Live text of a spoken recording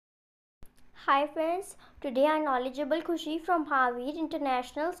Hi friends, today our knowledgeable Khushi from Harvard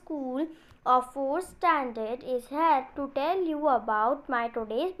International School of 4th Standard is here to tell you about my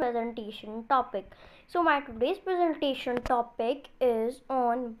today's presentation topic. So my today's presentation topic is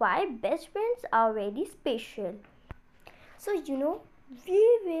on why best friends are very special. So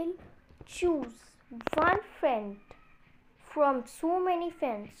we will choose one friend from so many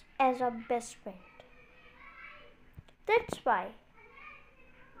friends as our best friend. That's why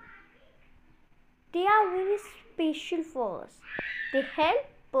they are very special for us. They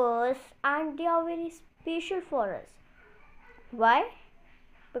help us and they are very special for us. Why?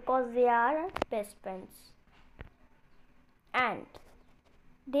 Because they are our best friends. And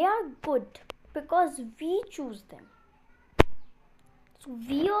they are good because we choose them. So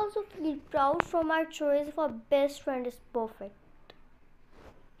we also feel proud from our choice if our best friend is perfect.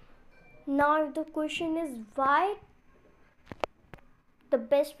 Now the question is why the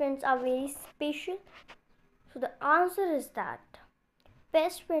best friends are very special? So the answer is that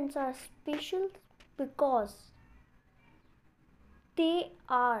best friends are special because they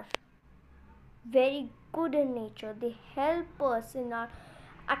are very good in nature. They help us in our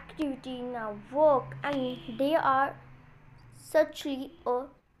activity, in our work, and they are suchly a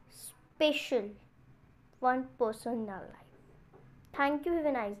special one person in our life. Thank you. Have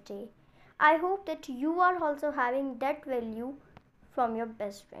a nice day. I hope that you are also having that value from your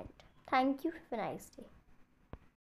best friend. Thank you. Have a nice day.